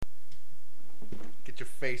Get your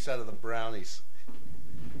face out of the brownies.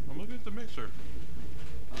 I'm looking at the mixer.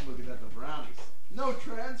 I'm looking at the brownies. No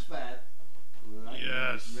trans fat. I can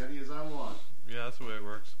have as many as I want. Yeah, that's the way it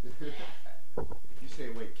works. You stay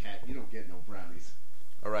away, cat. You don't get no brownies.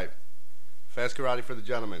 All right. Fast karate for the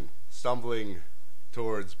gentlemen. Stumbling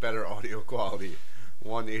towards better audio quality,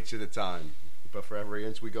 1 inch at a time. But for every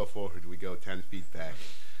inch we go forward, we go 10 feet back.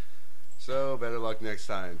 So, better luck next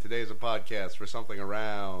time. Today is a podcast for something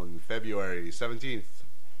around February 17th.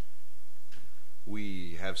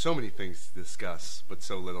 We have so many things to discuss, but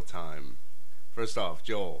so little time. First off,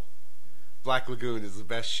 Joel, Black Lagoon is the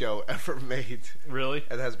best show ever made. Really?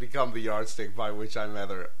 And has become the yardstick by which I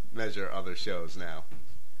measure other shows now.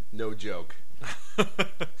 No joke.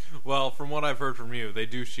 Well, from what I've heard from you, they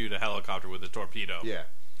do shoot a helicopter with a torpedo. Yeah.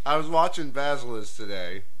 I was watching Basilisk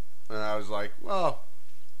today, and I was like, well,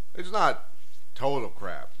 it's not total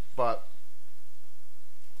crap, but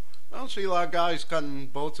I don't see a lot of guys cutting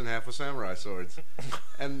boats in half with samurai swords.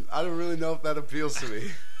 And I don't really know if that appeals to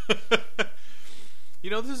me. You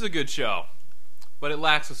know, this is a good show, but it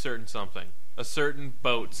lacks a certain something. A certain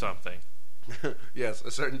boat something. Yes, a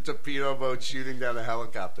certain torpedo boat shooting down a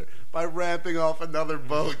helicopter by ramping off another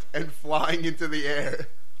boat and flying into the air.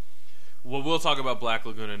 Well, we'll talk about Black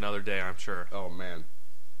Lagoon another day, I'm sure. Oh, man.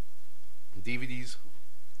 DVDs.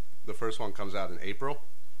 The first one comes out in April.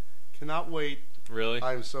 Cannot wait. Really?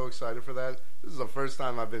 I am so excited for that. This is the first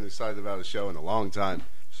time I've been excited about a show in a long time.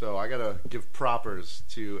 So I gotta give propers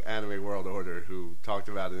to Anime World Order, who talked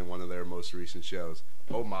about it in one of their most recent shows.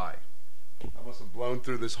 Oh my. I must have blown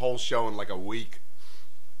through this whole show in like a week.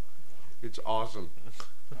 It's awesome.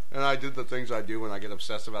 And I did the things I do when I get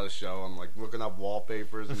obsessed about a show. I'm like looking up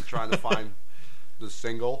wallpapers and trying to find the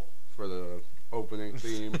single for the opening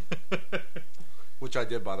theme. Which I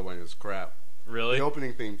did, by the way, and it's crap. Really? The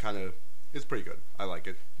opening theme kind of is pretty good. I like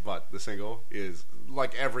it. But the single is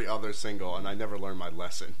like every other single, and I never learned my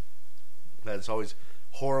lesson. That it's always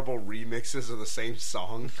horrible remixes of the same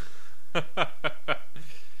song.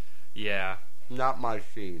 Yeah. Not my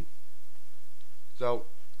theme. So,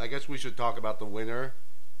 I guess we should talk about the winner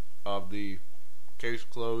of the Case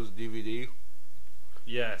Closed DVD.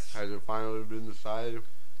 Yes. Has it finally been decided?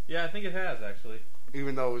 Yeah, I think it has, actually.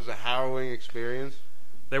 Even though it was a harrowing experience?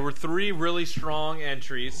 There were 3 really strong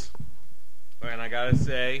entries, and I gotta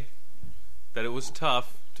say that it was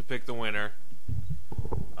tough to pick the winner.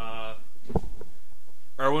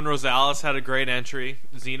 Erwin Rosales had a great entry.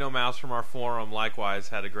 Xeno Mouse from our forum likewise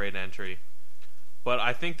had a great entry. But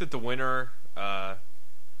I think that the winner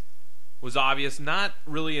was obvious, not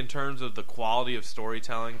really in terms of the quality of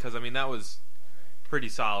storytelling, because, I mean, that was pretty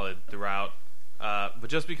solid throughout. But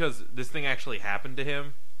just because this thing actually happened to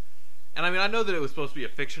him. And, I mean, I know that it was supposed to be a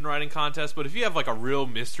fiction writing contest, but if you have, like, a real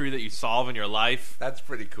mystery that you solve in your life... That's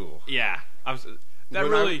pretty cool. Yeah.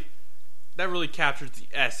 That really captures the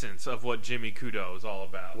essence of what Jimmy Kudo is all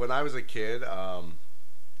about. When I was a kid,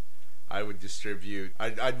 I would distribute...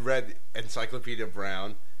 I'd read Encyclopedia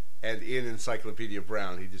Brown, and in Encyclopedia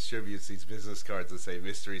Brown, he distributes these business cards that say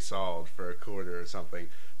mystery solved for $0.25 or something.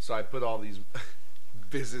 So I put all these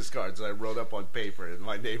business cards that I wrote up on paper in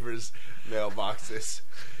my neighbor's mailboxes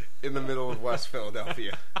in the middle of West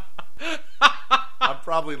Philadelphia. I'm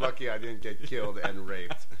probably lucky I didn't get killed and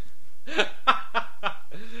raped.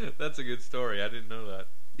 That's a good story. I didn't know that.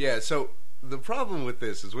 Yeah, so the problem with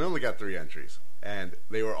this is we only got 3 entries, and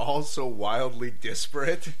they were all so wildly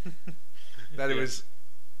disparate that it was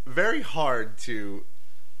very hard to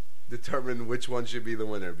determine which one should be the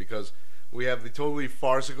winner, because we have the totally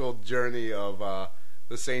farcical journey of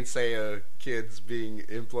the Saint Seiya kids being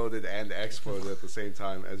imploded and exploded at the same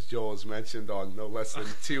time, as Joel has mentioned on no less than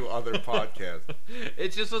 2 other podcasts.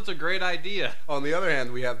 It's just such a great idea. On the other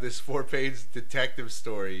hand, we have this 4-page detective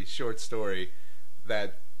story, short story,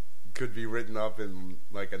 that could be written up in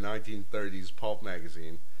like a 1930s pulp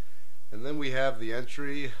magazine. And then we have the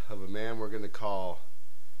entry of a man we're going to call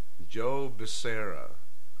Joe Becerra,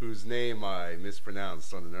 whose name I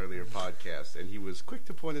mispronounced on an earlier podcast, and he was quick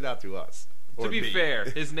to point it out to us. To be fair,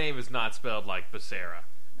 his name is not spelled like Becerra.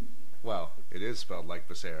 Well, it is spelled like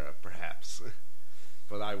Becerra, perhaps.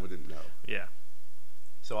 But I wouldn't know. Yeah.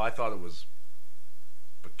 So I thought it was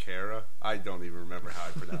Becerra. I don't even remember how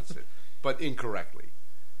I pronounced it. But incorrectly.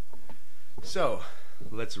 So,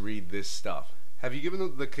 let's read this stuff. Have you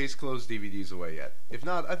given the Case Closed DVDs away yet? If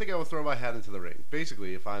not, I think I will throw my hat into the ring.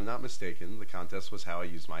 Basically, if I'm not mistaken, the contest was how I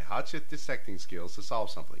used my hotshot dissecting skills to solve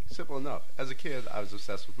something. Simple enough. As a kid, I was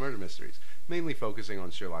obsessed with murder mysteries, mainly focusing on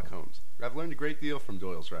Sherlock Holmes. I've learned a great deal from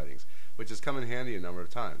Doyle's writings, which has come in handy a number of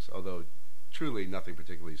times, although truly nothing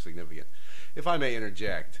particularly significant. If I may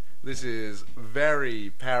interject, This is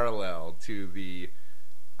very parallel to the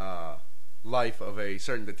life of a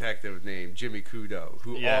certain detective named Jimmy Kudo,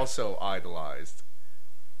 who also idolized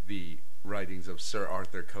the writings of Sir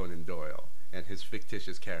Arthur Conan Doyle and his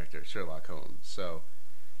fictitious character, Sherlock Holmes. So,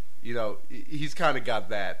 he's kind of got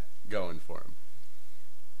that going for him.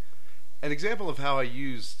 An example of how I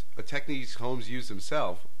used a technique Holmes used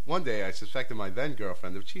himself, one day I suspected my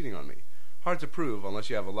then-girlfriend of cheating on me. Hard to prove unless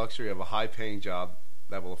you have a luxury of a high-paying job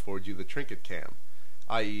that will afford you the trinket cam,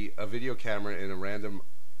 i.e. a video camera in a random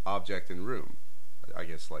object in room. I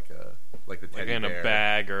guess like the teddy in bear. A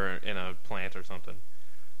bag or in a plant or something.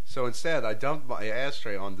 So instead, I dumped my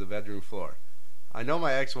ashtray on the bedroom floor. I know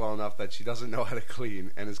my ex well enough that she doesn't know how to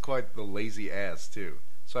clean and is quite the lazy ass, too.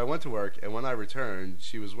 So I went to work, and when I returned,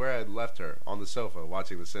 she was where I had left her, on the sofa,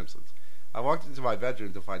 watching The Simpsons. I walked into my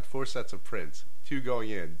bedroom to find 4 sets of prints, 2 going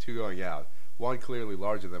in, 2 going out, one clearly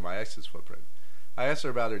larger than my ex's footprint. I asked her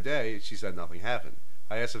about her day, she said nothing happened.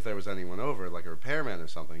 I asked if there was anyone over, like a repairman or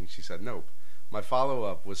something, she said nope. My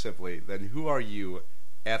follow-up was simply, then who are you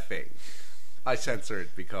effing? I censor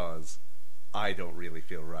it because I don't really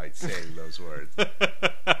feel right saying those words.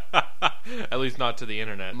 At least not to the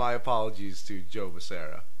internet. My apologies to Joe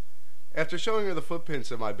Becerra. After showing her the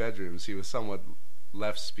footprints in my bedroom, she was somewhat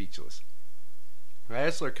left speechless. I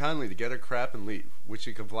asked her kindly to get her crap and leave, which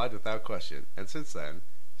she complied without question, and since then,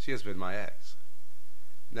 she has been my ex.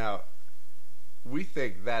 Now, we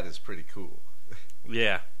think that is pretty cool.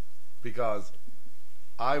 Yeah. Because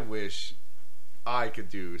I wish I could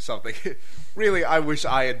do something. Really, I wish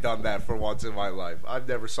I had done that for once in my life. I've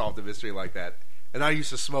never solved a mystery like that. And I used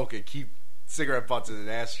to smoke and keep cigarette butts in an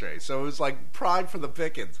ashtray. So it was like prime for the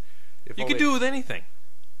pickings. You could do it with anything.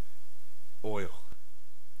 Oil.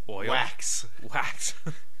 Wax.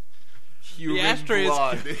 Human the ashtray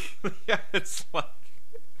blood. Yeah, it's like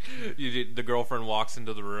the girlfriend walks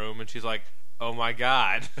into the room and she's like, oh my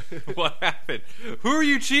god, what happened? Who are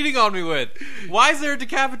you cheating on me with? Why is there a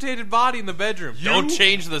decapitated body in the bedroom? Don't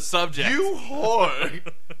change the subject. You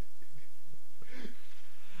whore.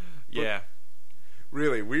 Yeah. But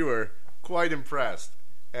really, we were quite impressed.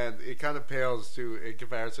 And it kind of pales to, in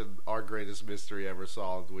comparison, our greatest mystery ever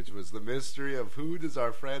solved, which was the mystery of who does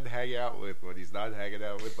our friend hang out with when he's not hanging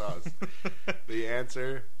out with us. The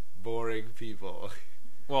answer, boring people.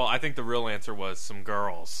 Well, I think the real answer was some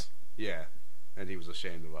girls. Yeah, and he was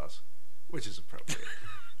ashamed of us, which is appropriate.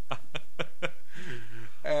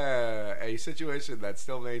 A situation that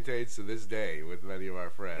still maintains to this day with many of our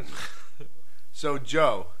friends. So,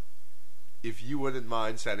 Joe, if you wouldn't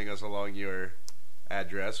mind sending us along your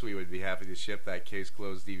address, we would be happy to ship that Case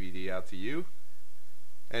Closed DVD out to you.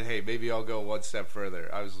 And hey, maybe I'll go one step further.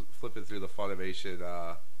 I was flipping through the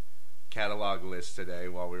Funimation catalog list today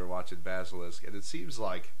while we were watching Basilisk, and it seems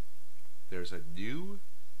like there's a new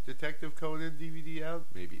Detective Conan DVD out.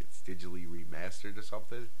 Maybe it's digitally remastered or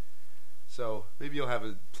something. So maybe you'll have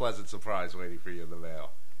a pleasant surprise waiting for you in the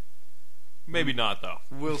mail. Maybe not, though.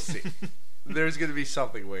 We'll see. There's going to be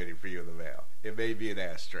something waiting for you in the mail. It may be an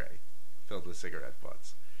ashtray filled with cigarette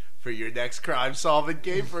butts for your next crime-solving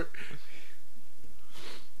game.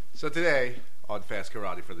 So today, on Fast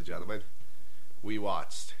Karate for the Gentlemen, we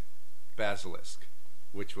watched Basilisk,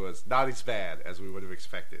 which was not as bad as we would have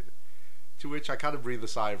expected. To which I kind of breathed a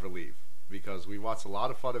sigh of relief, because we watched a lot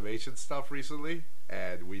of Funimation stuff recently,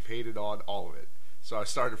 and we've hated on all of it. So I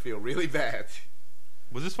started to feel really bad.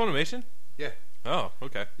 Was this Funimation? Yeah. Oh,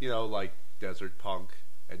 okay. You know, like Desert Punk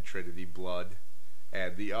and Trinity Blood,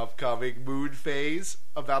 and the upcoming Moon Phase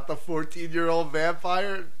about the 14-year-old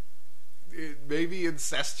vampire, maybe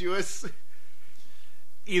incestuous.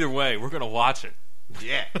 Either way, we're going to watch it.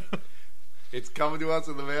 Yeah. It's coming to us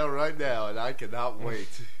in the mail right now, and I cannot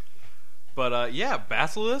wait. But, yeah,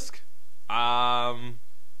 Basilisk. I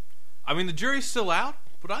mean, the jury's still out,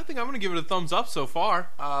 but I think I'm going to give it a thumbs up so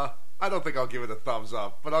far. I don't think I'll give it a thumbs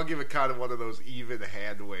up, but I'll give it kind of one of those even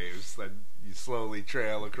hand waves that you slowly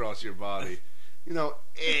trail across your body. You know,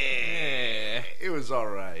 it was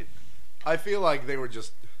alright. I feel like they were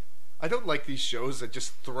just... I don't like these shows that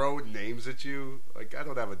just throw names at you. Like, I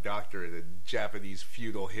don't have a doctorate in Japanese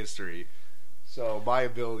feudal history, so my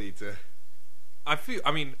ability to...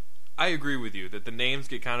 I agree with you that the names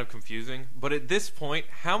get kind of confusing, but at this point,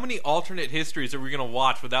 how many alternate histories are we going to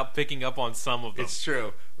watch without picking up on some of them? It's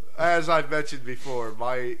true. As I've mentioned before,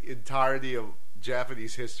 my entirety of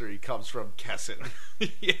Japanese history comes from Kessen.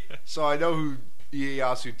 Yeah. So I know who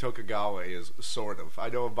Ieyasu Tokugawa is, sort of. I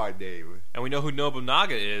know him by name. And we know who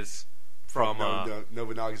Nobunaga is from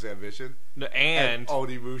Nobunaga's Ambition. And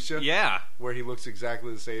Onimusha. Yeah. Where he looks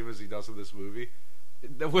exactly the same as he does in this movie.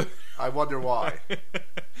 I wonder why.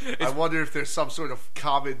 I wonder if there's some sort of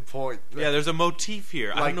common point. Yeah, there's a motif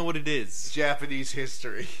here. I don't know what it is. Japanese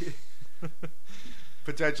history.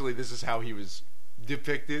 Potentially, this is how he was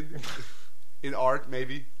depicted in art,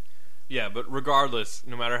 maybe. Yeah, but regardless,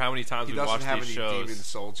 no matter how many times we watch these shows, he doesn't have any demon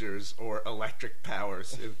soldiers or electric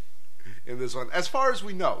powers in this one. As far as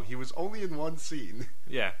we know, he was only in one scene.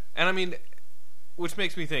 Yeah, and I mean, which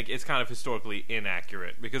makes me think it's kind of historically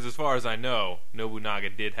inaccurate, because as far as I know, Nobunaga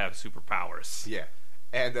did have superpowers. Yeah,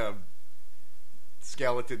 and a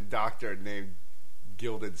skeleton doctor named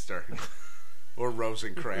Guildenstern or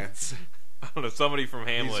Rosencrantz. I don't know, somebody from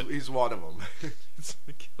Hamlet. He's one of them.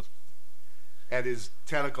 And his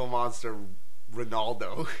tentacle monster,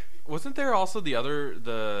 Ronaldo. Wasn't there also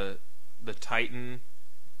the Titan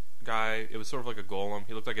guy? It was sort of like a golem.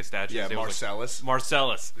 He looked like a statue. Yeah, Marcellus.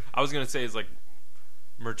 Marcellus. I was going to say it's like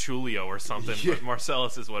Mertulio or something, but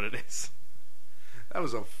Marcellus is what it is. That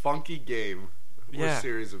was a funky game. Or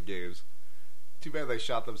series of games. Too bad they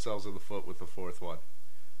shot themselves in the foot with the fourth one.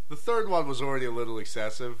 The third one was already a little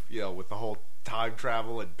excessive, with the whole time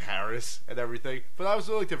travel in Paris and everything. But I was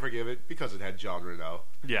willing to forgive it because it had Jean Reno.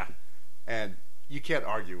 Yeah. And you can't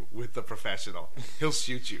argue with the professional. He'll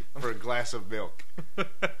shoot you for a glass of milk.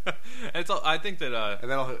 I think that...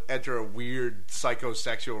 and then I'll enter a weird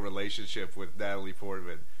psychosexual relationship with Natalie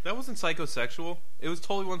Portman. That wasn't psychosexual. It was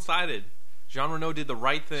totally one-sided. Jean Reno did the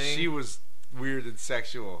right thing. She was weird and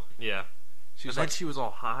sexual. Yeah. Then she was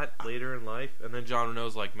all hot later in life, and then Jean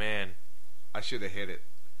Reno's like, man, I should have hit it.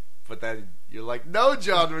 But then you're like, no,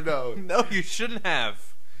 Jean Reno. No, you shouldn't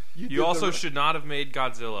have. You also should not have made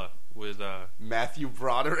Godzilla with Matthew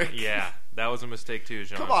Broderick. Yeah, that was a mistake too,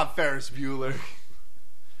 Jean. Come on, Ferris Bueller.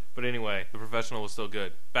 But anyway, The Professional was still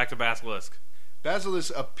good. Back to Basilisk.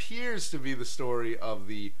 Basilisk appears to be the story of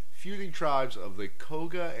the feuding tribes of the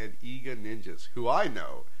Koga and Iga ninjas, who I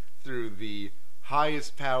know through the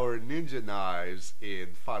highest power ninja knives in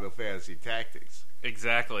Final Fantasy Tactics.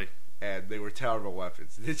 Exactly. And they were terrible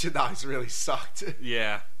weapons. Ninja knives really sucked.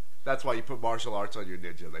 Yeah. That's why you put martial arts on your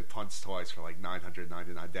ninja. They punch twice for like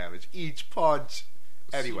 999 damage each punch.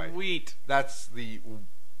 Anyway. Sweet. That's the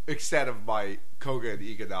extent of my Koga and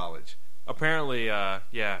Iga knowledge. Apparently,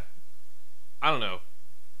 yeah. I don't know.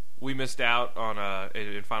 We missed out on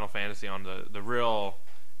in Final Fantasy on the real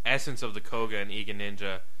essence of the Koga and Iga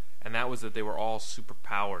ninja. And that was that they were all super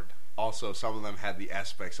powered. Also, some of them had the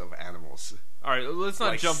aspects of animals. All right, let's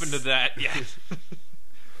not jump into that yet.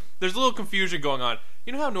 There's a little confusion going on.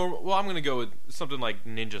 You know how normal... Well, I'm going to go with something like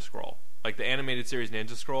Ninja Scroll. Like the animated series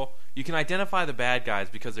Ninja Scroll. You can identify the bad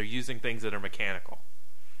guys because they're using things that are mechanical.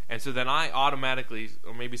 And so then I automatically,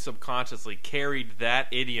 or maybe subconsciously, carried that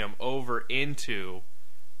idiom over into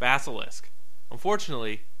Basilisk.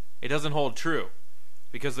 Unfortunately, it doesn't hold true.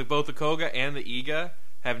 Because both the Koga and the Iga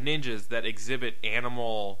have ninjas that exhibit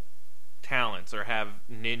animal talents or have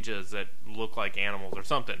ninjas that look like animals or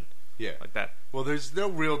something. Yeah. Like that. Well, there's no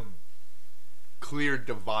real clear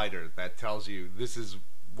divider that tells you this is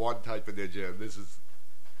one type of ninja and this is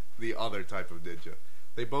the other type of ninja.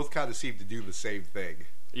 They both kind of seem to do the same thing.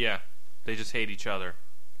 Yeah. They just hate each other.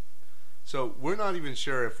 So we're not even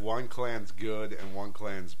sure if one clan's good and one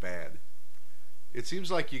clan's bad. It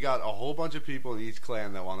seems like you got a whole bunch of people in each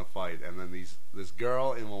clan that want to fight, and then this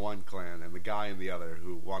girl in one clan and the guy in the other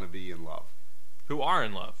who want to be in love. Who are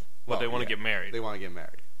in love, but they want to get married. They want to get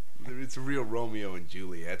married. It's a real Romeo and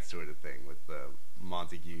Juliet sort of thing with the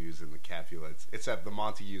Montagues and the Capulets. Except the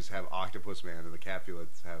Montagues have Octopus Man and the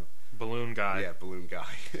Capulets have... Balloon Guy. Yeah, Balloon Guy.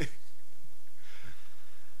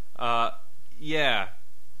 Yeah.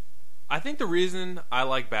 I think the reason I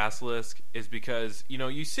like Basilisk is because,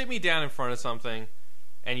 you sit me down in front of something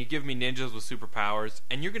and you give me ninjas with superpowers,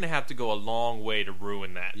 and you're going to have to go a long way to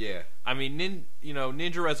ruin that. Yeah. I mean,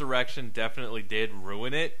 Ninja Resurrection definitely did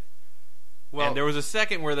ruin it. Well, and there was a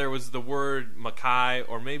second where there was the word Makai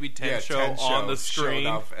or maybe Tensho on the screen.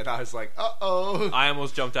 Up, and I was like, uh-oh. I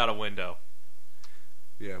almost jumped out a window.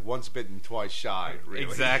 Yeah, once bitten, twice shy, really.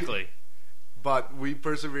 Exactly. But we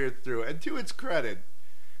persevered through. And to its credit,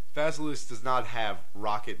 Basilisk does not have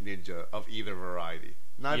Rocket Ninja of either variety.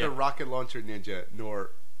 Neither Rocket Launcher Ninja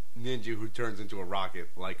nor Ninja who turns into a rocket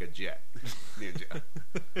like a jet ninja.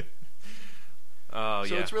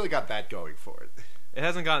 So it's really got that going for it. It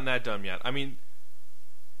hasn't gotten that dumb yet. I mean,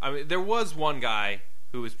 there was one guy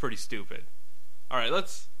who was pretty stupid. All right,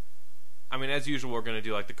 as usual, we're going to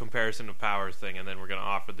do like the comparison of powers thing, and then we're going to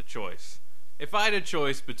offer the choice. If I had a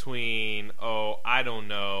choice between, I don't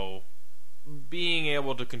know, being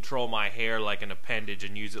able to control my hair like an appendage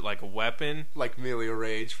and use it like a weapon, like Melia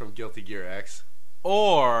Rage from Guilty Gear X,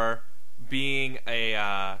 or being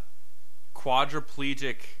a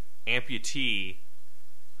quadriplegic amputee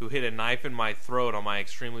who hid a knife in my throat on my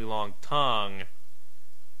extremely long tongue.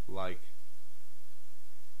 Like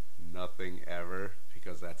nothing ever,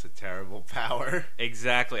 because that's a terrible power.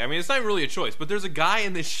 Exactly. I mean, it's not really a choice, but there's a guy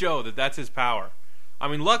in this show that's his power. I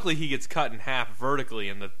mean, luckily he gets cut in half vertically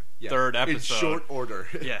in the third episode. In short order.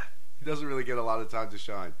 Yeah. He doesn't really get a lot of time to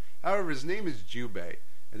shine. However, his name is Jubei,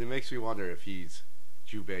 and it makes me wonder if he's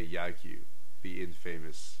Jubei Yagyu, the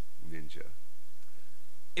infamous ninja.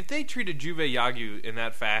 If they treated Jubei Yagyu in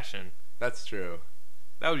that fashion... That's true.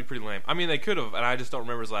 That would be pretty lame. I mean, they could have, and I just don't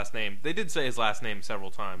remember his last name. They did say his last name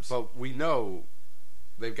several times. But we know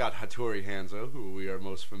they've got Hattori Hanzo, who we are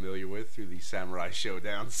most familiar with through the Samurai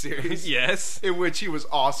Showdown series. Yes. In which he was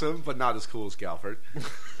awesome, but not as cool as Galford.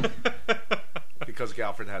 Because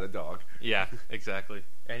Galford had a dog. Yeah, exactly.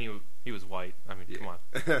 And he was white. I mean, come on.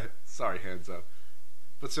 Sorry, Hanzo.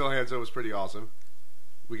 But still, Hanzo was pretty awesome.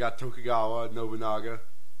 We got Tokugawa, Nobunaga.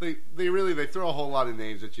 They throw a whole lot of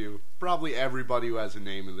names at you. Probably everybody who has a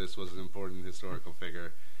name in this was an important historical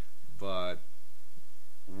figure, but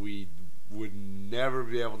we would never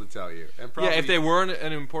be able to tell you. And probably, if they weren't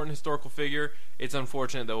an important historical figure, it's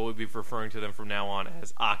unfortunate that we'll be referring to them from now on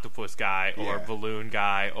as Octopus Guy or Balloon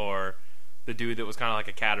Guy or the dude that was kind of like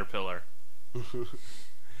a caterpillar.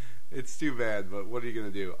 It's too bad, but what are you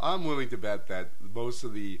going to do? I'm willing to bet that most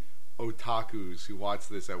of the otakus who watch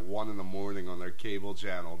this at 1 in the morning on their cable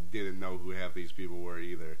channel didn't know who half these people were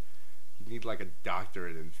either. You need like a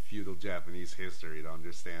doctorate in feudal Japanese history to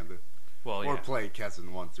understand it. Well, or play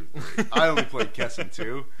Kessen 1 through 3. I only played Kessen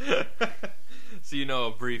 2. So you know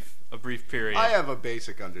a brief period. I have a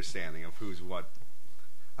basic understanding of who's what.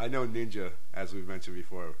 I know Ninja, as we've mentioned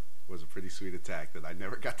before, was a pretty sweet attack that I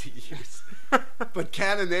never got to use. But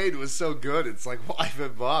Cannonade was so good, it's like, why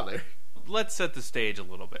even bother? Let's set the stage a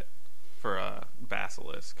little bit for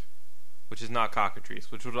Basilisk, which is not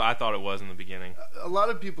cockatrice, which I thought it was in the beginning. A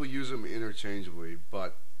lot of people use them interchangeably,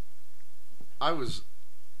 but I was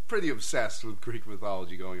pretty obsessed with Greek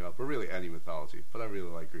mythology growing up, or really any mythology, but I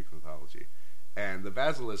really like Greek mythology. And the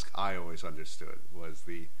Basilisk I always understood was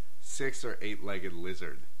the 6 or 8-legged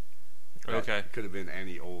lizard. Okay. Could have been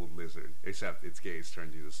any old lizard, except its gaze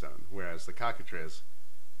turned you to stone. Whereas the cockatrice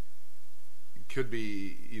could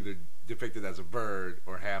be either depicted as a bird,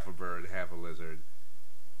 or half a bird, half a lizard,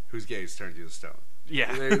 whose gaze turned you to stone.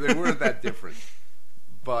 Yeah. They weren't that different.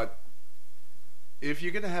 But if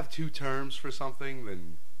you're going to have two terms for something,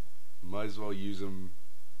 then might as well use them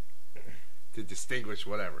to distinguish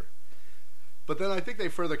whatever. But then I think they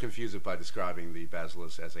further confuse it by describing the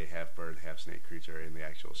basilisk as a half-bird, half-snake creature in the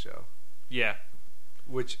actual show. Yeah.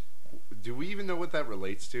 Which, do we even know what that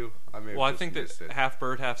relates to? I think that half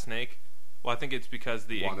bird, half snake. Well, I think it's because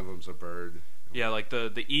one of them's a bird. Yeah, like the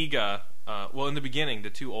Iga. Well, in the beginning, the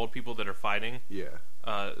two old people that are fighting. Yeah.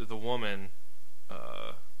 The woman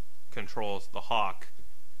controls the hawk,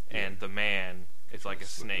 and the man is like a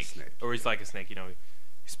snake. Or he's like a snake. You know, he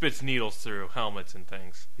spits needles through helmets and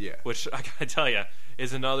things. Yeah. Which I gotta tell you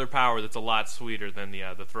is another power that's a lot sweeter than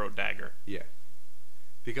the throat dagger. Yeah.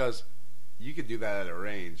 Because you could do that at a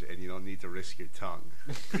range, and you don't need to risk your tongue.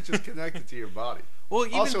 It's just connected to your body. Well,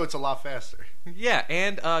 also, it's a lot faster. Yeah,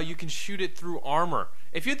 and you can shoot it through armor.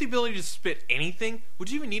 If you had the ability to spit anything, would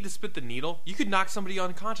you even need to spit the needle? You could knock somebody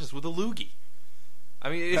unconscious with a loogie. I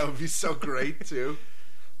mean, that would be so great too.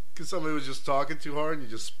 Because somebody was just talking too hard, and you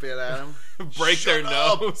just spit at them, break their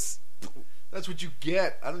nose. That's what you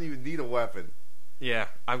get. I don't even need a weapon. Yeah,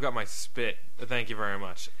 I've got my spit. Thank you very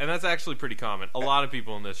much. And that's actually pretty common. A lot of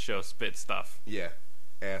people in this show spit stuff. Yeah.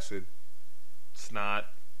 Acid. Snot.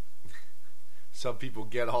 Some people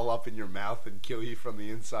get all up in your mouth and kill you from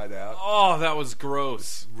the inside out. Oh, that was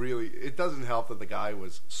gross. Really, it doesn't help that the guy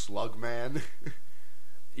was Slug Man.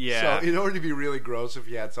 Yeah. So, in order to be really gross if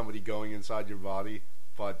you had somebody going inside your body,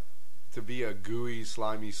 but to be a gooey,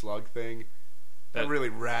 slimy slug thing, that really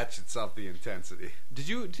ratchets up the intensity. Did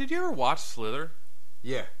you ever watch Slither?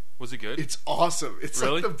 Yeah. Was it good? It's awesome. It's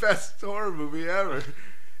really? like the best horror movie ever.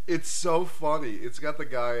 It's so funny. It's got the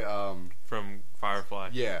guy from Firefly.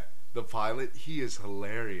 Yeah, the pilot. He is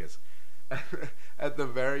hilarious. At the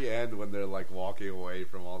very end, when they're like walking away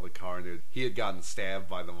from all the carnage, he had gotten stabbed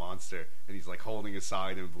by the monster, and he's like holding his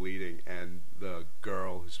side and bleeding. And the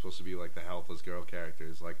girl, who's supposed to be like the helpless girl character,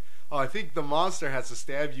 is like, "Oh, I think the monster has to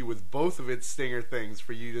stab you with both of its stinger things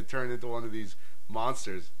for you to turn into one of these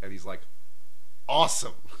monsters." And he's like,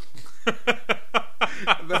 "Awesome."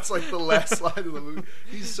 That's like the last line of the movie.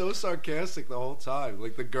 He's so sarcastic the whole time.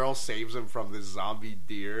 Like the girl saves him from this zombie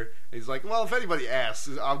deer. And he's like, "Well, if anybody asks,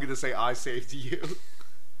 I'm gonna say I saved you."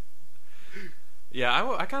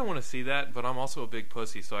 Yeah, I kind of want to see that, but I'm also a big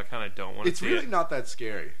pussy, so I kind of don't want to see it. It's really not that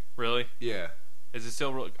scary. Really? Yeah. Is it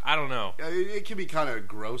still? I don't know. It can be kind of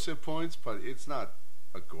gross at points, but it's not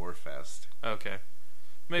a gore fest. Okay.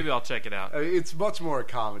 Maybe I'll check it out. It's much more a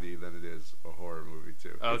comedy than it is a horror movie,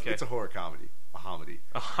 too. Okay. It's a horror comedy. A homedy.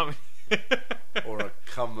 Or a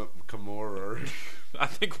Comorrer. I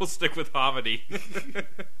think we'll stick with homedy.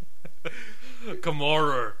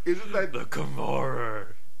 Comorrer. Isn't that the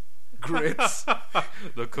Comorrer? Grits?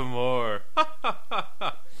 The Comor.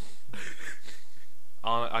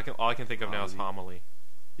 All I can think of now is homily.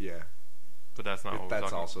 Yeah. But that's not what we're That's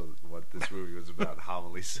talking also what this movie was about,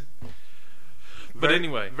 homilies. But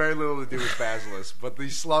anyway. Very little to do with Basilisk, but the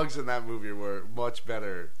slugs in that movie were much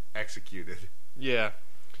better executed. Yeah.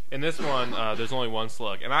 In this one, there's only one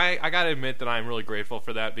slug. And I gotta admit that I'm really grateful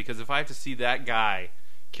for that, because if I have to see that guy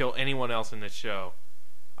kill anyone else in this show,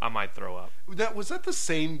 I might throw up. Was that the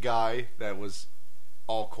same guy that was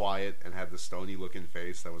all quiet and had the stony-looking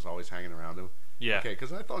face that was always hanging around him? Yeah. Okay,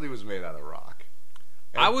 because I thought he was made out of rock.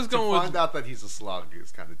 And I was going to with... find out that he's a slug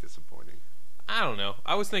is kind of disappointing. I don't know.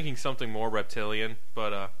 I was thinking something more reptilian,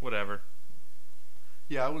 but whatever.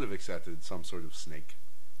 Yeah, I would have accepted some sort of snake.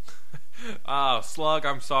 Slug,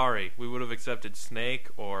 I'm sorry. We would have accepted snake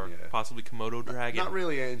or possibly Komodo dragon. Not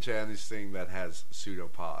really into anything that has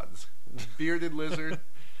pseudopods. Bearded lizard,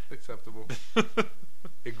 acceptable.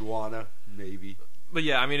 Iguana, maybe. But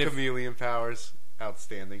yeah, I mean, chameleon powers,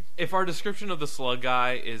 outstanding. If our description of the slug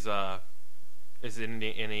guy is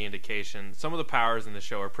any indication, some of the powers in the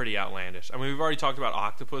show are pretty outlandish. I mean, we've already talked about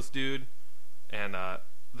Octopus Dude, and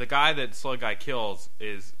the guy that Slug Guy kills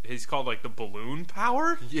he's called like the balloon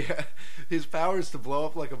power? Yeah, his power is to blow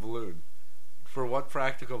up like a balloon. For what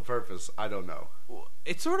practical purpose, I don't know.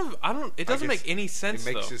 It's sort of, it doesn't make any sense,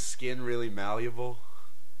 though. It makes his skin really malleable.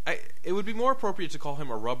 It would be more appropriate to call him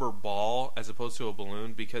a rubber ball as opposed to a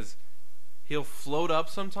balloon, because he'll float up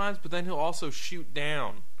sometimes, but then he'll also shoot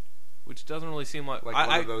down, which doesn't really seem like one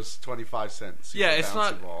of those 25-cent yeah, it's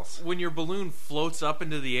not balls. When your balloon floats up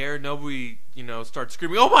into the air, nobody starts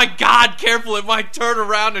screaming, "Oh my God, careful, it might turn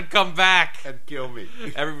around and come back and kill me."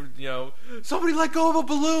 Somebody let go of a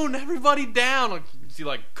balloon, everybody down. Like, you see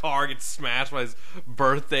like car gets smashed by his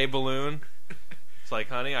birthday balloon. It's like,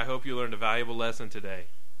 honey, I hope you learned a valuable lesson today.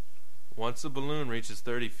 Once the balloon reaches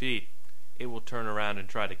 30 feet, it will turn around and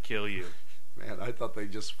try to kill you. Man, I thought they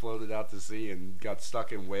just floated out to sea and got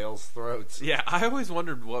stuck in whales' throats. Yeah, I always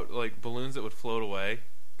wondered what, like, balloons that would float away.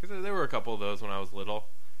 Because there were a couple of those when I was little.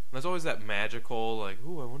 And there's always that magical, like,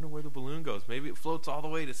 ooh, I wonder where the balloon goes. Maybe it floats all the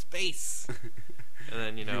way to space. And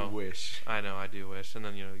then, You wish. I know, I do wish. And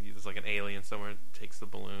then, there's like an alien somewhere that takes the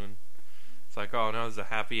balloon. It's like, oh, now there's a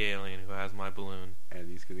happy alien who has my balloon. And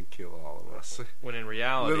he's going to kill all of us. When in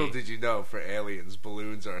reality... Little did you know, for aliens,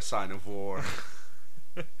 balloons are a sign of war.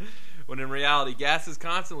 When in reality, gas is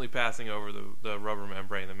constantly passing over the rubber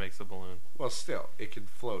membrane that makes the balloon. Well, still, it can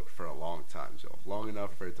float for a long time, Joel. Long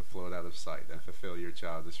enough for it to float out of sight and fulfill your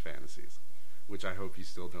childish fantasies. Which I hope you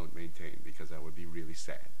still don't maintain, because that would be really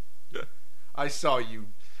sad. I saw you...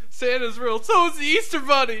 Santa's real, so is the Easter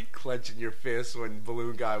Bunny! Clenching your fists when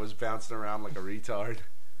Balloon Guy was bouncing around like a retard.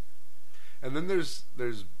 And then there's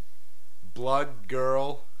Blood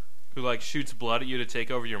Girl. Who, like, shoots blood at you to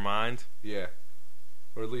take over your mind? Yeah.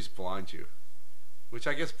 Or at least blind you. Which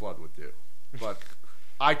I guess blood would do. But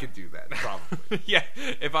I could do that, probably. Yeah,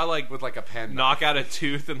 if I, like... With, like, a pen knock knife. out a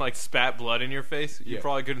tooth and, like, spat blood in your face, you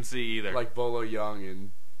probably couldn't see either. Like Bolo Young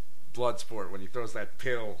in Bloodsport when he throws that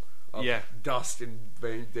pill of dust in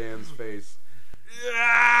Van Damme's face.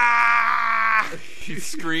 He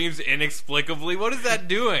screams inexplicably. What is that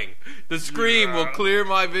doing? The scream will clear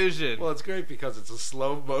my vision. Well, it's great because it's a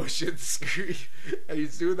slow motion scream, and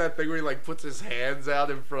he's doing that thing where he like puts his hands out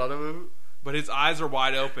in front of him, but his eyes are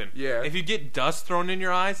wide open. Yeah. If you get dust thrown in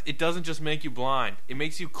your eyes, it doesn't just make you blind. It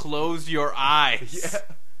makes you close your eyes.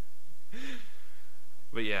 Yeah.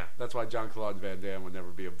 But yeah, that's why Jean-Claude Van Damme would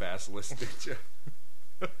never be a Basilisk ninja.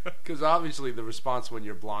 Because obviously the response when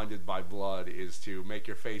you're blinded by blood is to make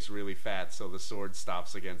your face really fat so the sword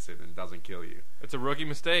stops against it and doesn't kill you. It's a rookie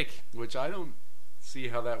mistake. Which I don't see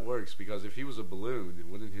how that works, because if he was a balloon,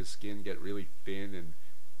 wouldn't his skin get really thin and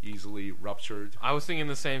easily ruptured? I was thinking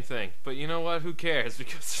the same thing. But you know what? Who cares?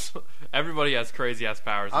 Because everybody has crazy-ass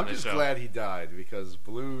powers in this show. I'm just glad he died, because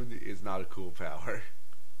balloon is not a cool power.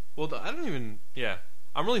 Well, I don't even... Yeah.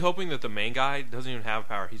 I'm really hoping that the main guy doesn't even have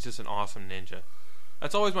power. He's just an awesome ninja.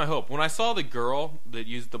 That's always my hope. When I saw the girl that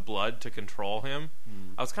used the blood to control him,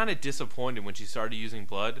 I was kind of disappointed when she started using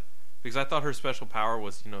blood, because I thought her special power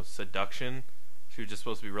was, seduction. She was just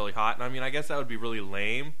supposed to be really hot. And I mean, I guess that would be really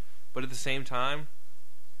lame, but at the same time,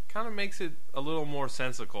 kind of makes it a little more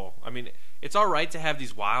sensical. I mean, it's all right to have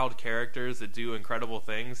these wild characters that do incredible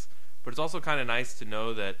things, but it's also kind of nice to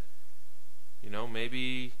know that,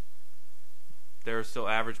 maybe there are still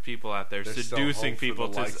average people out there seducing people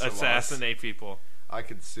to assassinate people. I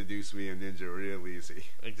could seduce me a ninja real easy.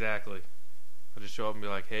 Exactly. I'll just show up and be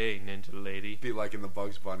like, hey, ninja lady. Be like in the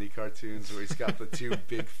Bugs Bunny cartoons where he's got the two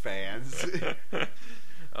big fans.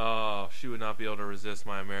 Oh, she would not be able to resist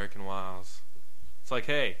my American wiles. It's like,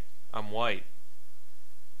 hey, I'm white.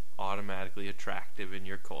 Automatically attractive in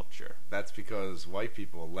your culture. That's because white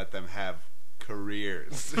people let them have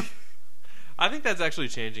careers. I think that's actually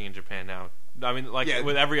changing in Japan now. I mean,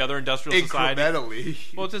 with every other industrial society.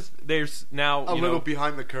 Incrementally. Well, there's now a little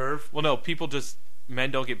behind the curve. Well, no,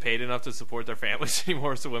 men don't get paid enough to support their families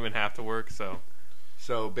anymore, so women have to work.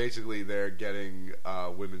 So basically, they're getting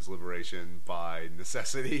women's liberation by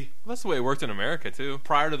necessity. Well, that's the way it worked in America too.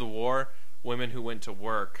 Prior to the war, women who went to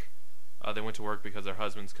work, they went to work because their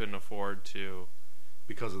husbands couldn't afford to.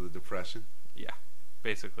 Because of the Depression. Yeah,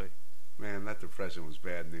 basically. Man, that Depression was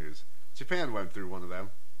bad news. Japan went through one of them,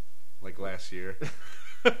 like last year.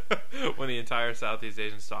 When the entire Southeast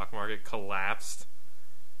Asian stock market collapsed.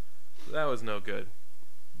 That was no good.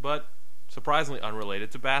 But surprisingly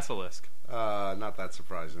unrelated to Basilisk. Not that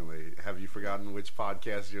surprisingly. Have you forgotten which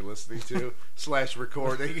podcast you're listening to /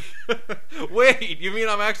 recording? Wait, you mean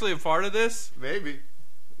I'm actually a part of this? Maybe.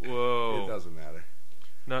 Whoa. It doesn't matter.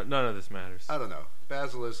 No, none of this matters. I don't know.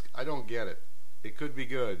 Basilisk, I don't get it. It could be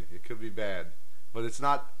good. It could be bad. But it's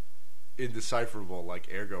not indecipherable like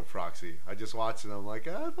Ergo Proxy. I just watch it and I'm like,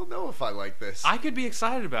 I don't know if I like this. I could be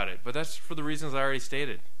excited about it, but that's for the reasons I already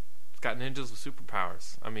stated. It's got ninjas with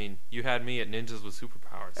superpowers. I mean, you had me at ninjas with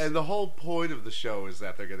superpowers. And the whole point of the show is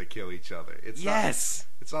that they're going to kill each other. It's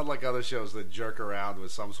not like other shows that jerk around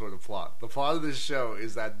with some sort of plot. The plot of this show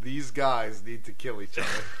is that these guys need to kill each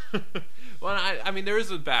other. Well, I mean, there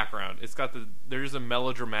is a background. There's a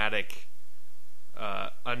melodramatic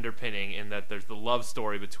underpinning in that there's the love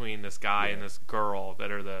story between this guy and this girl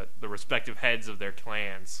that are the respective heads of their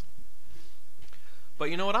clans. But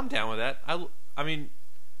you know what? I'm down with that. I mean,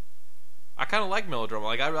 I kind of like melodrama.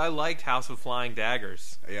 Like I liked House of Flying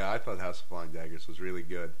Daggers. Yeah, I thought House of Flying Daggers was really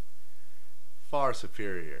good. Far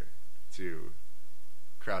superior to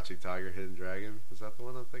Crouching Tiger, Hidden Dragon. Was that the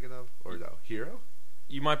one I'm thinking of? Or no, Hero?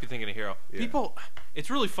 You might be thinking of Hero. Yeah. People, it's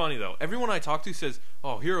really funny though. Everyone I talk to says,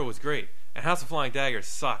 "Oh, Hero was great," and House of Flying Daggers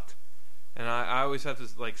sucked. And I always have to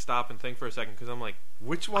like stop and think for a second because I'm like,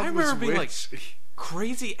 which one? I remember being like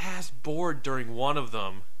crazy ass bored during one of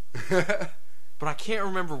them, but I can't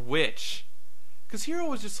remember which. Because Hero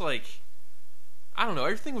was just like, I don't know.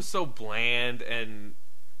 Everything was so bland and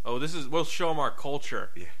we'll show them our culture.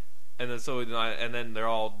 Yeah. And then they're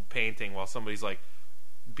all painting while somebody's like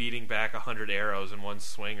beating back 100 arrows in one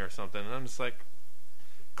swing or something. And I'm just like,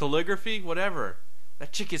 calligraphy, whatever.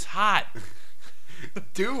 That chick is hot.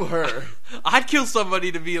 Do her. I'd kill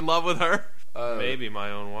somebody to be in love with her. Maybe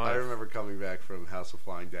my own wife. I remember coming back from House of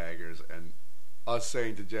Flying Daggers and us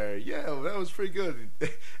saying to Jerry, yeah, well, that was pretty good.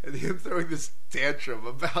 And him throwing this tantrum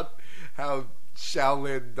about how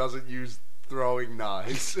Shaolin doesn't use throwing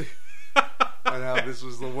knives. And how this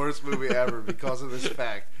was the worst movie ever because of this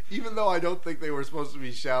fact. Even though I don't think they were supposed to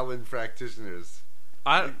be Shaolin practitioners.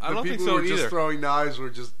 I don't think so either. The people who were just throwing knives were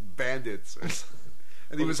just bandits.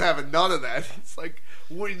 And he was having none of that. It's like,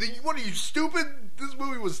 what are you, stupid? This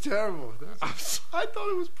movie was terrible. I thought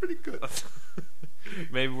it was pretty good.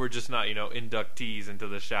 Maybe we're just not, inductees into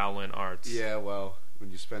the Shaolin arts. Yeah, well,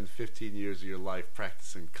 when you spend 15 years of your life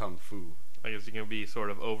practicing kung fu. I guess you can be sort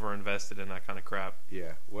of over-invested in that kind of crap.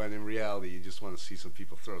 Yeah, when in reality, you just want to see some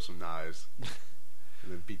people throw some knives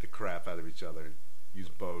and then beat the crap out of each other and use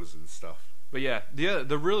bows and stuff. But yeah,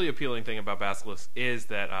 the really appealing thing about Basilisk is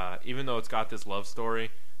that even though it's got this love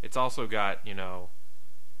story, it's also got,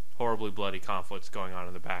 horribly bloody conflicts going on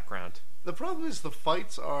in the background. The problem is the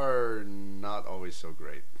fights are not always so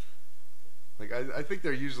great. Like, I think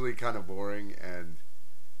they're usually kind of boring and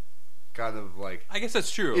kind of like... I guess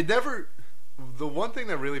that's true. The one thing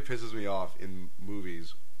that really pisses me off in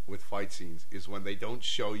movies with fight scenes is when they don't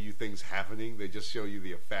show you things happening, they just show you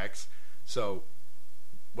the effects. So,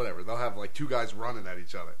 whatever, they'll have like two guys running at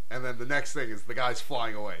each other, and then the next thing is the guy's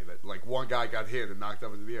flying away. That like one guy got hit and knocked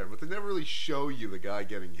up into the air, but they never really show you the guy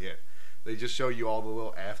getting hit. They just show you all the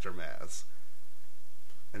little aftermaths.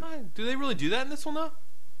 And do they really do that in this one, though?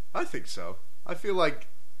 I think so. I feel like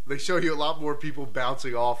they show you a lot more people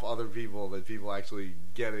bouncing off other people than people actually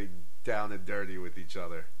getting down and dirty with each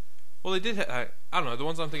other. Well, they did. I don't know. The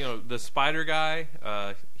ones I'm thinking of, the spider guy,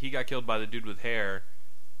 he got killed by the dude with hair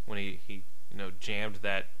when he jammed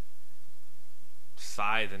that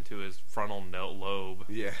scythe into his frontal lobe.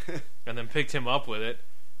 Yeah. And then picked him up with it,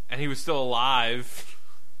 and he was still alive.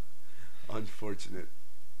 Unfortunate.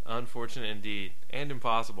 Unfortunate indeed. And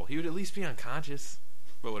impossible. He would at least be unconscious.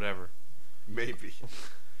 But whatever. Maybe.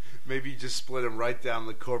 Maybe you just split him right down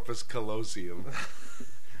the corpus callosum.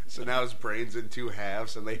 So now his brain's in two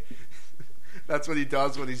halves, and that's what he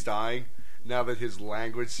does when he's dying. Now that his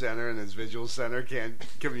language center and his visual center can't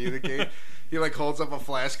communicate, he like holds up a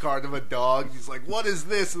flashcard of a dog. He's like, "What is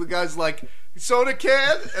this?" And the guy's like, "Soda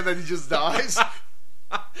can," and then he just dies.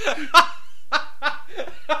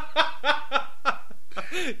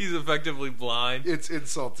 He's effectively blind. It's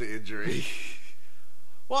insult to injury.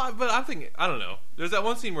 Well, but I don't know. There's that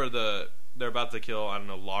one scene where they're about to kill, I don't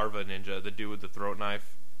know, Larva Ninja, the dude with the throat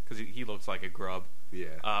knife, because he looks like a grub.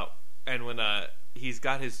 Yeah. And when he's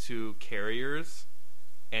got his two carriers,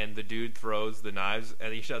 and the dude throws the knives,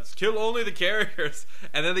 and he shouts, "Kill only the carriers!"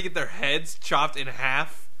 And then they get their heads chopped in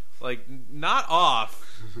half. Like, not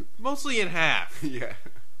off. Mostly in half. Yeah.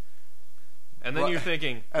 And then you're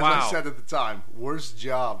thinking, as wow. I said at the time, worst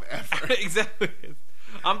job ever. Exactly.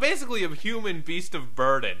 I'm basically a human beast of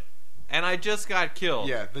burden, and I just got killed.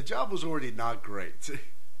 Yeah, the job was already not great.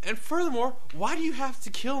 And furthermore, why do you have to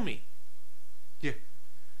kill me? Yeah.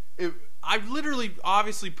 I literally,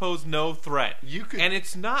 obviously posed no threat. And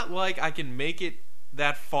it's not like I can make it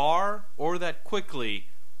that far or that quickly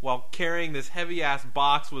while carrying this heavy-ass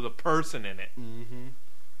box with a person in it. Mm-hmm.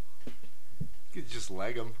 You could just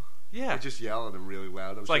leg him. Yeah. Or just yell at him really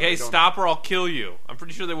loud. It's like, hey, stop or I'll kill you. I'm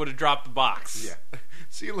pretty sure they would have dropped the box. Yeah.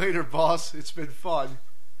 See you later, boss. It's been fun.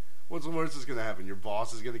 What's the worst that's going to happen? Your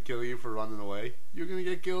boss is going to kill you for running away? You're going to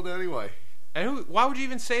get killed anyway. And why would you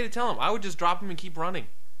even say to tell him? I would just drop him and keep running.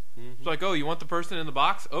 Mm-hmm. It's like, oh, you want the person in the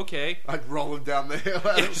box? Okay. I'd roll him down the hill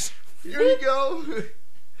at him. Here you go.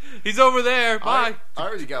 He's over there. Bye. I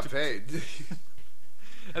already got paid.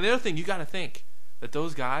 And the other thing, you got to think that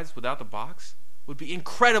those guys without the box would be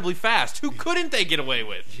incredibly fast. Who couldn't they get away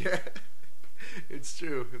with? Yeah. It's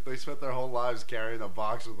true. If they spent their whole lives carrying a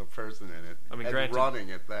box with a person in it, I mean, and granted,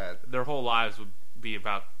 running at that, their whole lives would be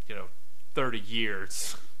about 30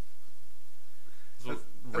 years.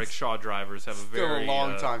 Rickshaw drivers have still a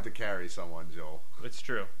long time to carry someone, Joel. It's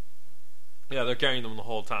true. Yeah, they're carrying them the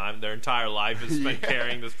whole time. Their entire life is spent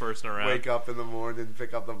carrying this person around. Wake up in the morning,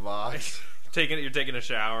 pick up the box. You're taking a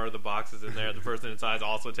shower. The box is in there. The person inside is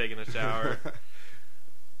also taking a shower.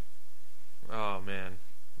 Oh man,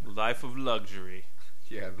 life of luxury.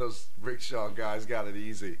 Yeah, those rickshaw guys got it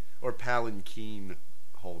easy, or palanquin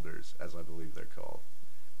holders, as I believe they're called.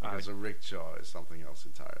 Because a rickshaw is something else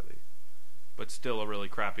entirely. But still a really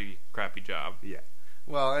crappy job. Yeah.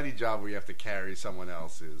 Well, any job where you have to carry someone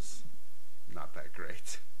else is not that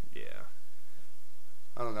great. Yeah.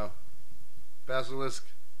 I don't know. Basilisk,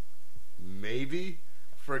 maybe.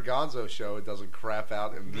 For a Gonzo show, it doesn't crap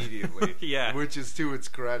out immediately. Yeah. Which is to its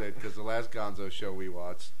credit, because the last Gonzo show we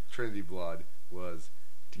watched, Trinity Blood, was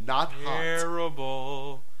not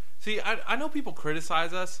terrible. Hot. See, I know people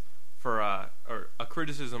criticize us for, or a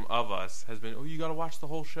criticism of us has been, oh, you gotta watch the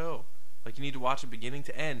whole show. Like, you need to watch it beginning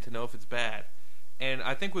to end to know if it's bad. And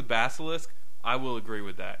I think with Basilisk, I will agree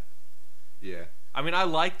with that. Yeah. I mean, I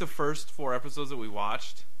like the first 4 episodes that we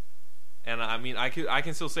watched. And I mean, I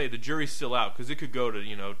can still say the jury's still out, because it could go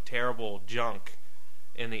to, terrible junk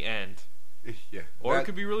in the end. Yeah. Or it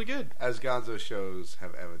could be really good. As Gonzo shows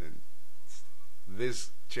have evidenced,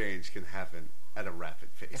 this change can happen at a rapid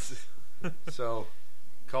pace. So,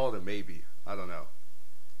 call it a maybe. I don't know.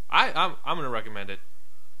 I'm going to recommend it.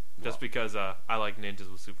 Just because I like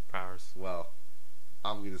ninjas with superpowers. Well,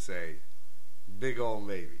 I'm going to say big ol'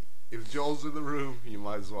 maybe. If Joel's in the room, you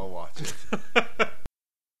might as well watch it.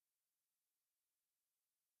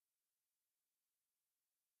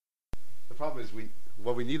 The problem is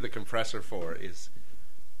what we need the compressor for is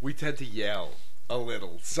we tend to yell a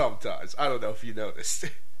little sometimes. I don't know if you noticed.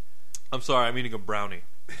 I'm sorry, I'm eating a brownie.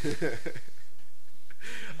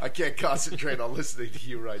 I can't concentrate on listening to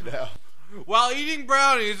you right now. While eating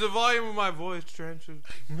brownies, the volume of my voice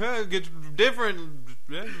gets different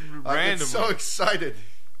randomly. I get so excited.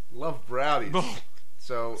 Love brownies.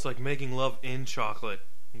 So it's like making love in chocolate,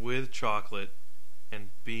 with chocolate, and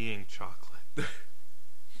being chocolate.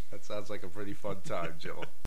 That sounds like a pretty fun time, Joel.